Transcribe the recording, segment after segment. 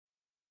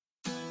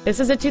This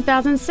is a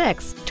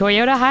 2006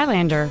 Toyota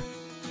Highlander.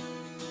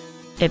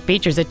 It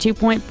features a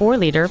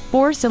 2.4-liter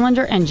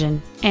four-cylinder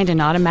engine and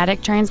an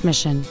automatic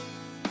transmission.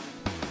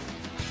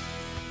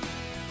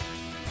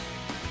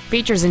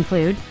 Features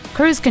include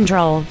cruise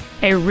control,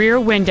 a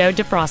rear window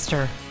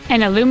defroster,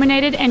 an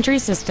illuminated entry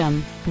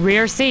system,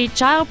 rear seat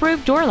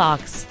child-proof door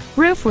locks,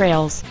 roof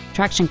rails,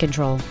 traction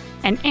control,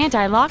 an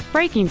anti-lock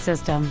braking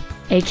system,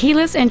 a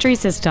keyless entry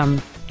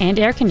system, and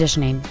air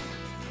conditioning.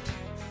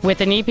 With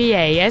an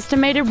EPA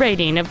estimated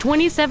rating of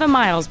 27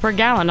 miles per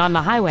gallon on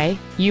the highway,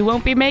 you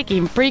won't be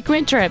making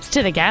frequent trips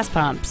to the gas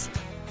pumps.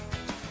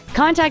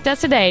 Contact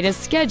us today to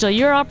schedule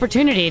your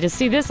opportunity to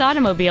see this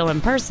automobile in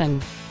person.